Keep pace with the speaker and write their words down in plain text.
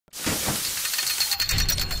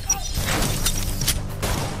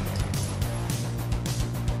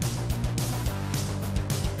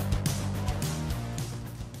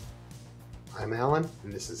I'm Alan,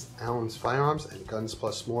 and this is Alan's Firearms and Guns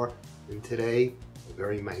Plus More, and today, a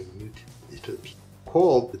very minute little piece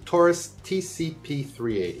called the Taurus TCP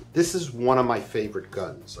 380. This is one of my favorite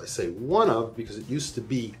guns. I say one of because it used to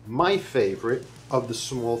be my favorite of the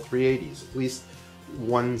small 380s, at least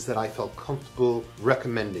ones that I felt comfortable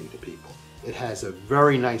recommending to people. It has a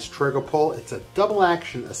very nice trigger pull. It's a double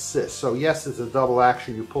action assist. So yes, it's a double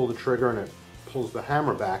action. You pull the trigger and it pulls the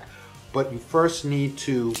hammer back, but you first need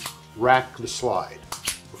to rack the slide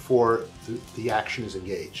before the action is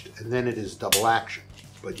engaged, and then it is double action.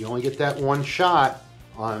 But you only get that one shot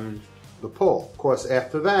on the pull. Of course,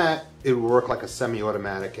 after that, it would work like a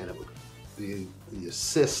semi-automatic, and it would, the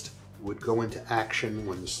assist would go into action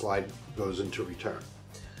when the slide goes into return.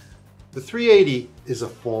 The 380 is a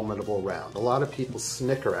formidable round. A lot of people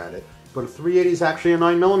snicker at it, but a 380 is actually a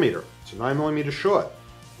 9mm. It's a 9mm short,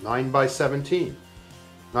 9x17,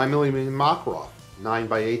 9mm Makarov,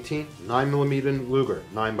 9x18, 9mm Luger,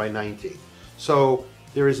 9x19. So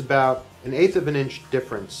there is about an 1/8 of an inch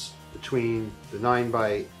difference between the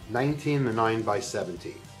 9x19 and the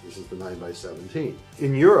 9x17. This is the 9x17.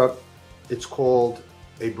 In Europe, it's called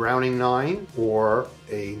a Browning 9 or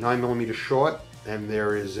a 9mm short, and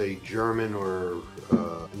there is a German or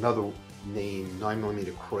another name,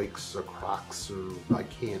 9mm Croix or Crocs, or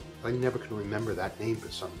I never can remember that name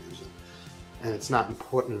for some reason. And it's not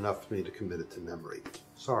important enough for me to commit it to memory.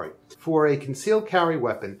 Sorry. For a concealed carry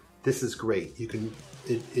weapon, this is great.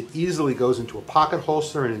 It easily goes into a pocket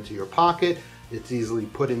holster and into your pocket. It's easily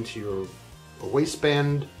put into your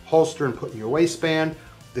waistband holster and put in your waistband.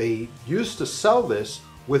 They used to sell this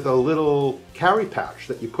with a little carry pouch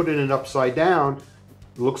that you put it in upside down.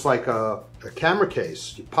 It looks like a camera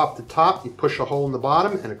case. You pop the top, you push a hole in the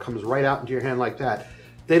bottom, and it comes right out into your hand like that.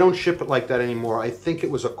 They don't ship it like that anymore. I think it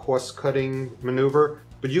was a cost-cutting maneuver,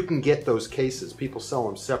 but you can get those cases. People sell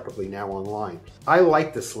them separately now online. I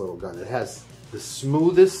like this little gun. It has the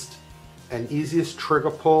smoothest and easiest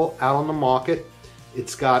trigger pull out on the market.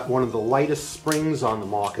 It's got one of the lightest springs on the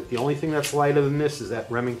market. The only thing that's lighter than this is that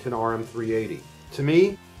Remington RM380. To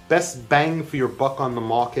me, best bang for your buck on the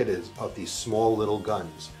market is of these small little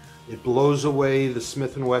guns. It blows away the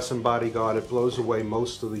Smith & Wesson Bodyguard. It blows away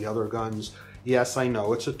most of the other guns. Yes, I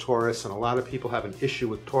know it's a Taurus, and a lot of people have an issue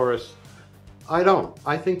with Taurus. I don't.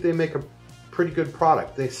 I think they make a pretty good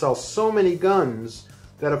product. They sell so many guns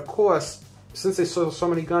that, of course, since they sell so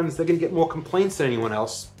many guns, they're going to get more complaints than anyone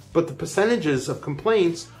else. But the percentages of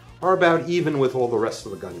complaints are about even with all the rest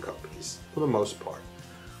of the gun companies, for the most part.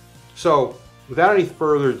 So, without any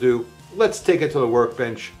further ado, let's take it to the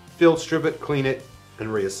workbench, field strip it, clean it,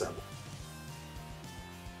 and reassemble.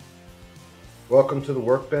 Welcome to the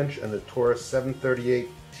workbench and the Taurus 738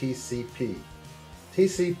 TCP.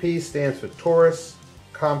 TCP stands for Taurus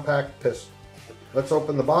Compact Pistol. Let's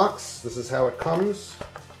open the box. This is how it comes.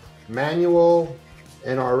 Manual,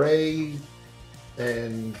 NRA,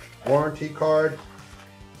 and warranty card.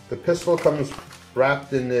 The pistol comes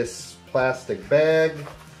wrapped in this plastic bag.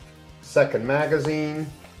 Second magazine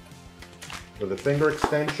with a finger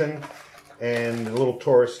extension and little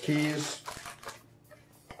Taurus keys.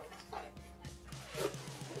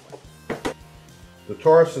 The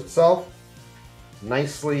Taurus itself,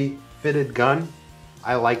 nicely fitted gun.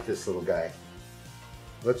 I like this little guy.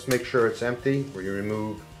 Let's make sure it's empty, where you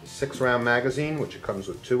remove the 6-round magazine, which it comes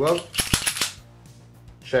with 2 of.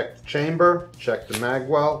 Check the chamber, check the mag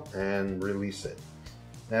well, and release it.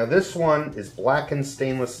 Now this one is blackened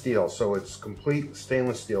stainless steel, so it's complete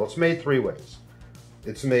stainless steel. It's made 3 ways.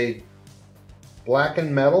 It's made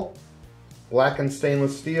blackened metal, blackened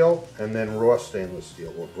stainless steel, and then raw stainless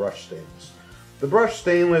steel, or brushed stainless. The brushed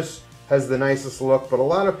stainless has the nicest look, but a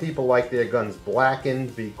lot of people like their guns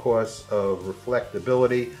blackened because of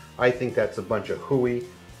reflectability. I think that's a bunch of hooey.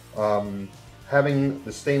 Having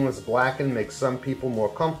the stainless blackened makes some people more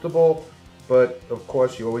comfortable, but of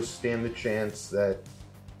course you always stand the chance that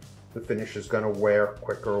the finish is going to wear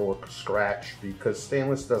quicker or scratch, because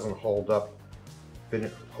stainless doesn't hold on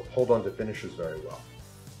to finishes very well.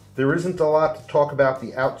 There isn't a lot to talk about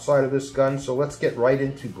the outside of this gun, so let's get right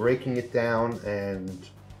into breaking it down. And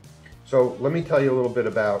so let me tell you a little bit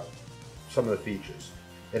about some of the features.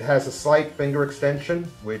 It has a slight finger extension,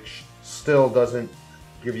 which still doesn't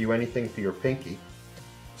give you anything for your pinky.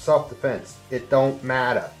 Self-defense, it don't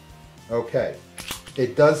matter. Okay,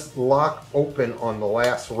 it does lock open on the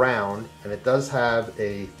last round, and it does have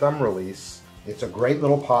a thumb release. It's a great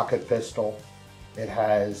little pocket pistol. It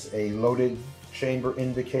has a loaded chamber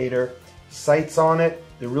indicator. Sights on it,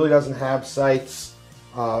 it really doesn't have sights.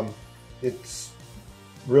 It's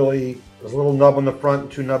really, there's a little nub on the front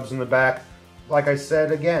and 2 nubs in the back. Like I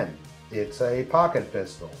said again, it's a pocket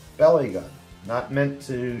pistol, belly gun. not meant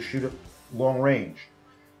to shoot at long range.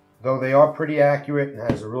 Though they are pretty accurate and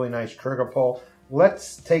has a really nice trigger pull.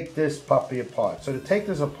 Let's take this puppy apart. So to take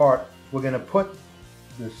this apart, we're going to put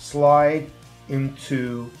the slide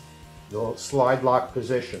into the slide lock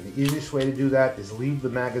position. The easiest way to do that is leave the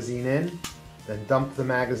magazine in, then dump the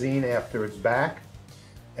magazine after it's back.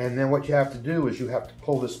 And then what you have to do is you have to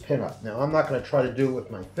pull this pin up. Now I'm not going to try to do it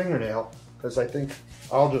with my fingernail because I think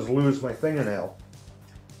I'll just lose my fingernail.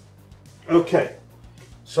 Okay,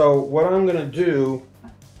 so what I'm going to do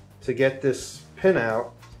to get this pin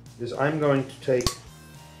out is I'm going to take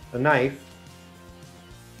a knife.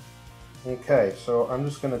 Okay, so I'm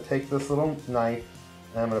just going to take this little knife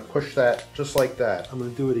and I'm going to push that just like that. I'm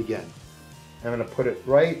going to do it again. I'm going to put it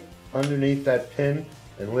right underneath that pin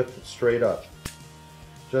and lift it straight up.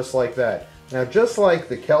 Just like that. Now just like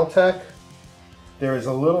the Kel-Tec, there is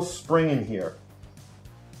a little spring in here.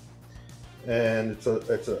 And it's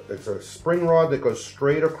a spring rod that goes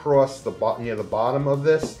straight across the near the bottom of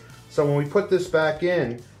this. So when we put this back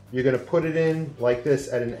in, you're going to put it in like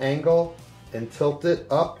this at an angle and tilt it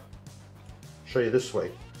up. Show you this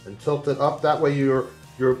way and tilt it up. That way you're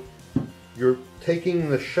taking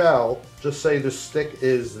the shell. Just say the stick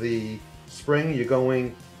is the spring. You're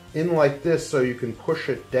going in like this so you can push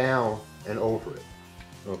it down and over it.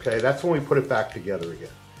 Okay, that's when we put it back together again.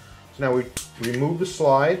 So now we remove the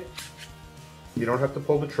slide. You don't have to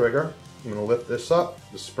pull the trigger. I'm going to lift this up,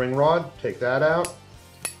 the spring rod, take that out.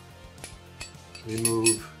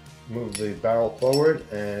 Move the barrel forward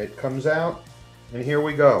and it comes out. And here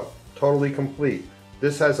we go, totally complete.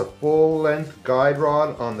 This has a full-length guide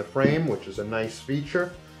rod on the frame, which is a nice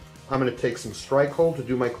feature. I'm going to take some strike hold to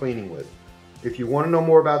do my cleaning with. If you want to know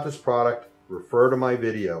more about this product, refer to my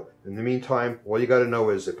video. In the meantime, all you got to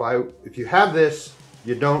know is if you have this,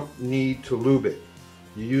 you don't need to lube it.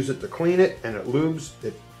 You use it to clean it, and it lubes.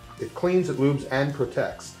 It cleans, it lubes, and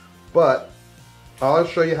protects. But I'll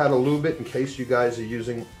show you how to lube it in case you guys are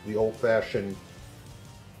using the old-fashioned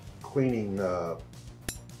cleaning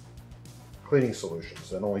solutions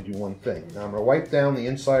that only do one thing. Now I'm going to wipe down the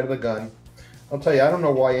inside of the gun. I'll tell you, I don't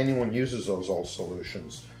know why anyone uses those old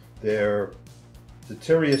solutions. They're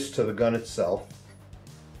deleterious to the gun itself,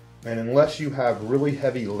 and unless you have really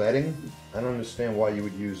heavy leading, I don't understand why you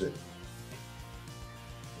would use it.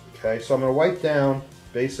 Okay, so I'm going to wipe down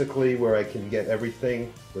basically where I can get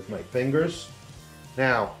everything with my fingers.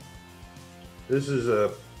 Now, this is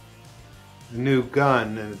a new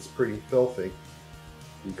gun and it's pretty filthy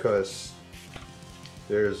because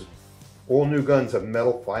all new guns have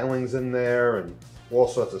metal filings in there and all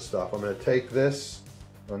sorts of stuff. I'm going to take this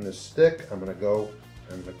on this stick. I'm going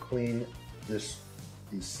to clean these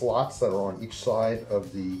slots that are on each side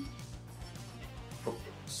of the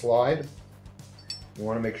slide. You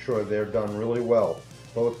want to make sure they're done really well,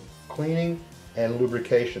 both cleaning and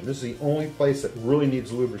lubrication. This is the only place that really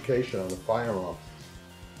needs lubrication on the firearm,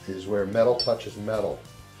 is where metal touches metal.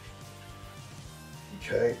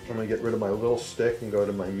 Okay, I'm going to get rid of my little stick and go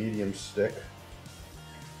to my medium stick.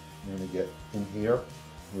 I'm going to get in here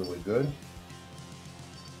really good.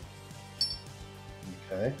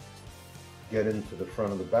 Okay, get into the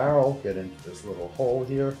front of the barrel, get into this little hole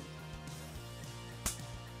here.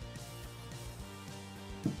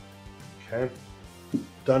 Okay,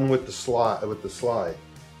 done with the slide.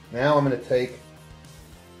 Now I'm going to take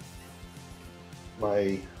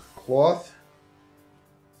my cloth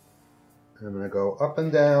and I'm going to go up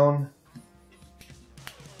and down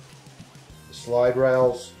the slide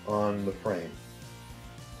rails on the frame.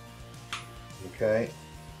 Okay,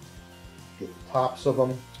 get the tops of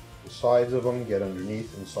them, the sides of them, get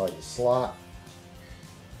underneath inside the slot.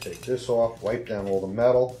 Take this off, wipe down all the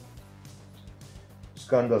metal. This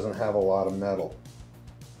gun doesn't have a lot of metal.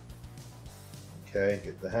 Okay,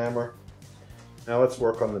 get the hammer. Now let's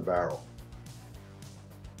work on the barrel.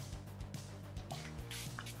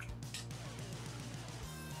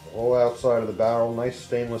 The whole outside of the barrel, nice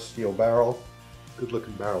stainless steel barrel, good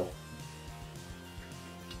looking barrel.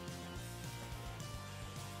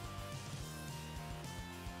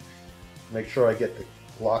 Make sure I get the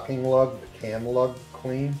locking lug, the cam lug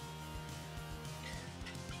clean.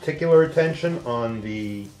 Particular attention on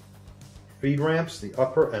the feed ramps, the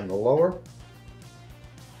upper and the lower.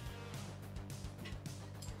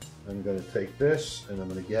 I'm going to take this and I'm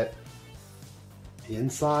going to get the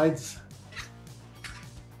insides.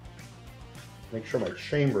 Make sure my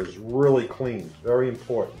chamber is really clean, very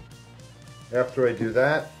important. After I do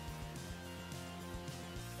that,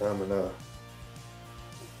 I'm going to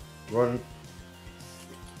run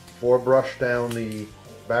 4 brush down the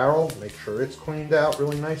barrel, make sure it's cleaned out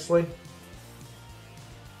really nicely.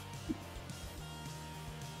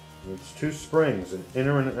 It's two springs, an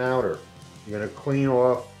inner and an outer. You're going to clean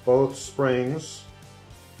off both springs.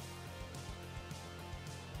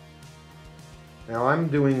 Now I'm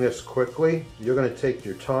doing this quickly. You're going to take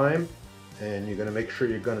your time and you're going to make sure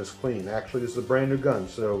your gun is clean. Actually, this is a brand new gun,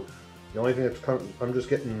 so the only thing that's coming, I'm just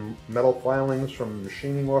getting metal filings from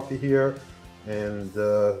machining off of here and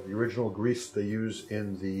the original grease they use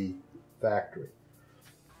in the factory.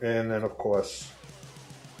 And then of course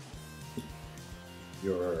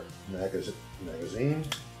your magazine.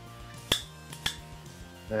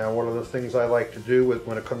 Now one of the things I like to do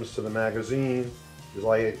when it comes to the magazine is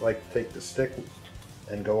I like to take the stick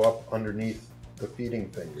and go up underneath the feeding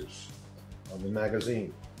fingers on the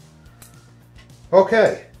magazine.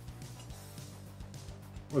 Okay,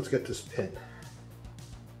 let's get this pin.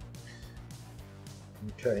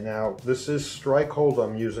 Okay, now this is strike hold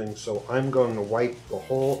I'm using, so I'm going to wipe the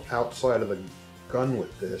whole outside of the gun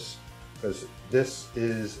with this, because this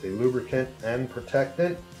is a lubricant and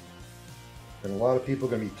protectant, and a lot of people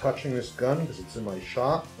are going to be touching this gun because it's in my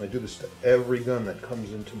shop. I do this to every gun that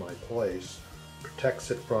comes into my place.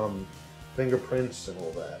 Protects it from fingerprints and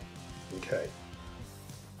all that. Okay.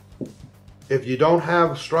 If you don't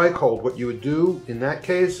have strike hold, what you would do in that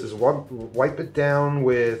case is wipe it down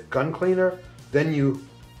with gun cleaner, then you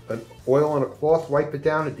oil on a cloth, wipe it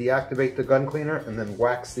down to deactivate the gun cleaner, and then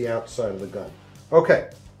wax the outside of the gun. Okay,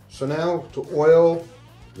 so now to oil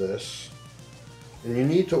this, and you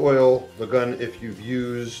need to oil the gun if you've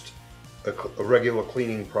used a regular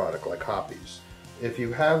cleaning product like Hoppe's. If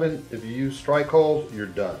you haven't, if you use strike hold, you're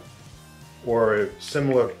done. Or a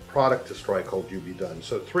similar product to strike hold, you'll be done.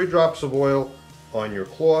 So 3 drops of oil on your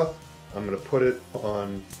cloth. I'm going to put it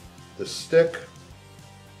on the stick.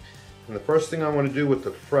 And the first thing I want to do with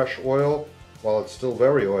the fresh oil, while it's still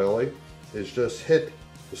very oily, is just hit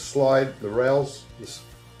the slide, the rails, just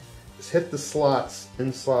hit the slots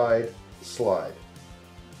inside the slide.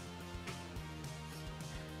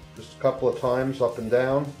 Just a couple of times up and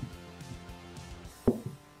down.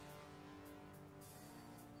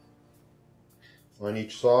 On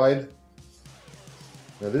each side.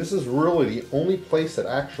 Now this is really the only place that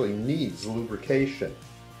actually needs lubrication.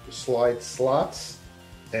 The slide slots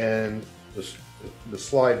and the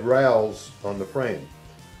slide rails on the frame.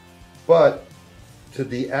 But to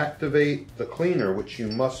deactivate the cleaner, which you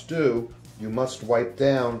must do, you must wipe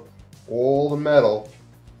down all the metal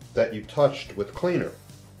that you touched with cleaner.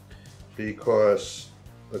 Because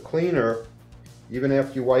the cleaner, even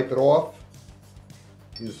after you wipe it off,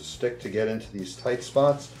 use the stick to get into these tight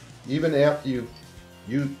spots. Even after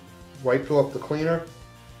you wiped off the cleaner,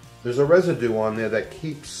 there's a residue on there that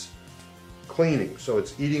keeps cleaning. So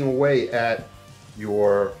it's eating away at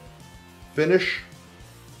your finish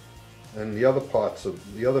and the other parts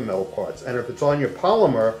of the other metal parts. And if it's on your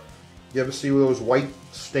polymer, you ever see those white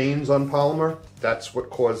stains on polymer? That's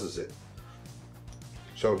what causes it.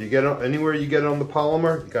 So if you get it, anywhere you get it on the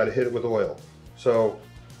polymer, you got to hit it with oil. So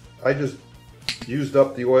I just used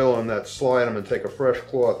up the oil on that slide. I'm going to take a fresh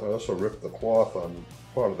cloth. I also ripped the cloth on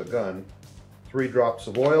part of the gun. 3 drops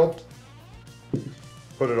of oil.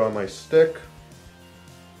 Put it on my stick.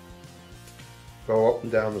 Go up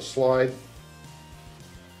and down the slide.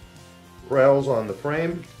 Rails on the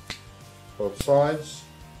frame, both sides.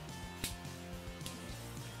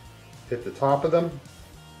 Hit the top of them.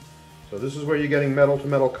 So this is where you're getting metal to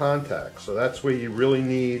metal contact. So that's where you really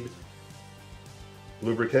need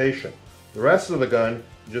lubrication. The rest of the gun,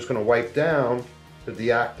 you're just going to wipe down to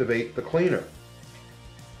deactivate the cleaner.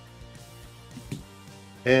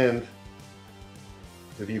 And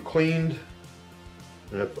if you cleaned,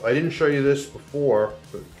 and if I didn't show you this before,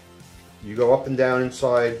 but you go up and down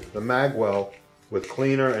inside the mag well with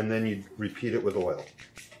cleaner and then you repeat it with oil.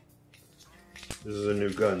 This is a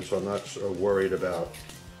new gun, so I'm not so worried about,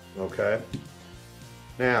 okay?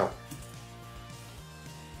 Now,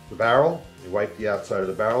 the barrel, you wipe the outside of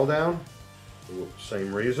the barrel down.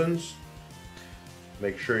 Same reasons.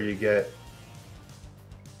 Make sure you get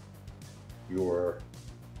your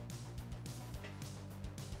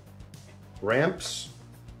ramps.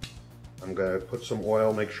 I'm going to put some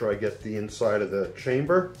oil, make sure I get the inside of the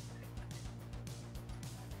chamber.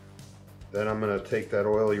 Then I'm going to take that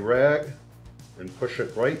oily rag and push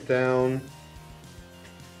it right down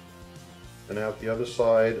and out the other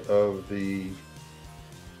side of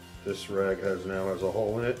this rag now has a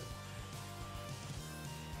hole in it.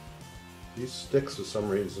 These sticks, for some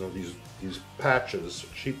reason, are these patches,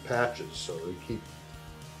 cheap patches, so they keep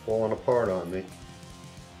falling apart on me.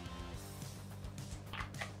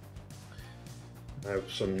 I have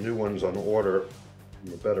some new ones on order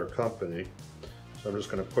from a better company. So I'm just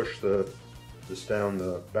going to push this down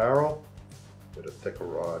the barrel. bit of thicker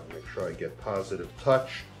rod. Make sure I get positive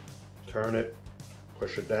touch. Turn it,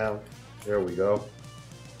 push it down. There we go.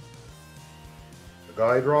 The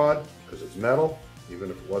guide rod, because it's metal. Even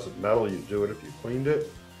if it wasn't metal, you'd do it if you cleaned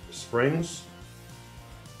it. The springs.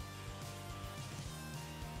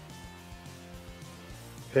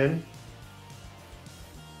 Pin.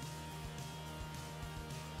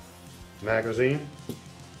 Magazine.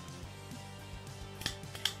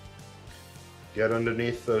 Get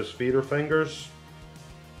underneath those feeder fingers.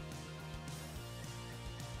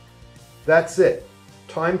 That's it.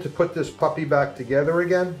 Time to put this puppy back together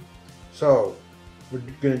again. So we're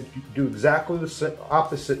going to do exactly the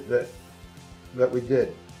opposite that we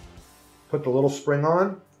did. Put the little spring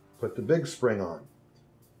on, put the big spring on.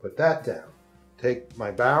 Put that down. Take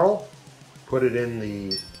my barrel, put it in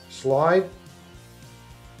the slide.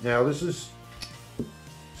 Now this is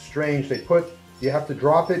strange. You have to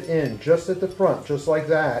drop it in just at the front, just like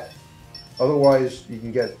that. Otherwise you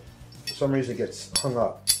can get, for some reason it gets hung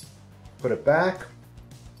up. Put it back,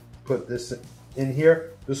 put this in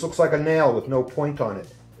here. This looks like a nail with no point on it.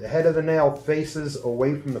 The head of the nail faces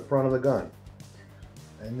away from the front of the gun.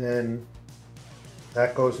 And then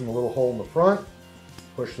that goes in the little hole in the front.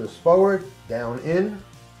 Push this forward, down in.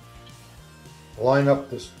 Line up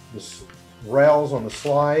this rails on the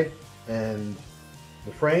slide and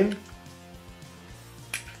the frame.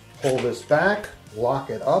 Pull this back,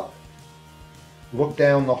 lock it up. Look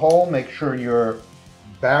down the hole, make sure your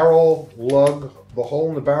barrel lug, the hole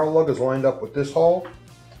in the barrel lug is lined up with this hole.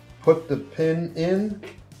 Put the pin in.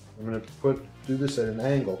 I'm going to do this at an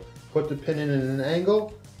angle. Put the pin in at an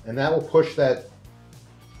angle, and that will push that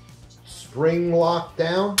spring lock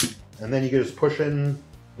down, and then you can just push in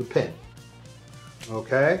the pin.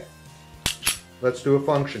 Okay? Let's do a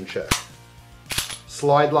function check.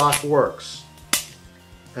 Slide lock works,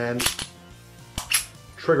 and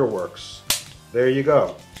trigger works. There you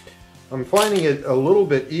go. I'm finding it a little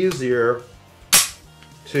bit easier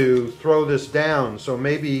to throw this down, so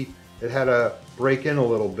maybe it had to break in a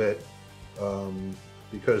little bit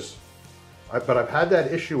but I've had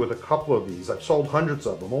that issue with a couple of these. I've sold hundreds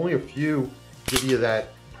of them. Only a few give you that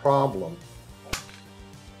problem.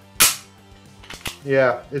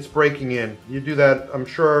 Yeah, it's breaking in. You do that, I'm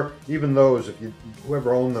sure even those,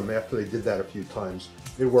 whoever owned them after they did that a few times,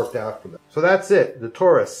 it worked out for them. So that's it, the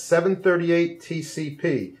Taurus 738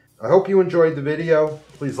 TCP. I hope you enjoyed the video.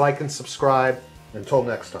 Please like and subscribe. Until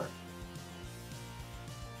next time.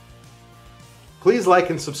 Please like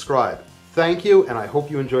and subscribe. Thank you, and I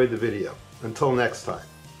hope you enjoyed the video. Until next time.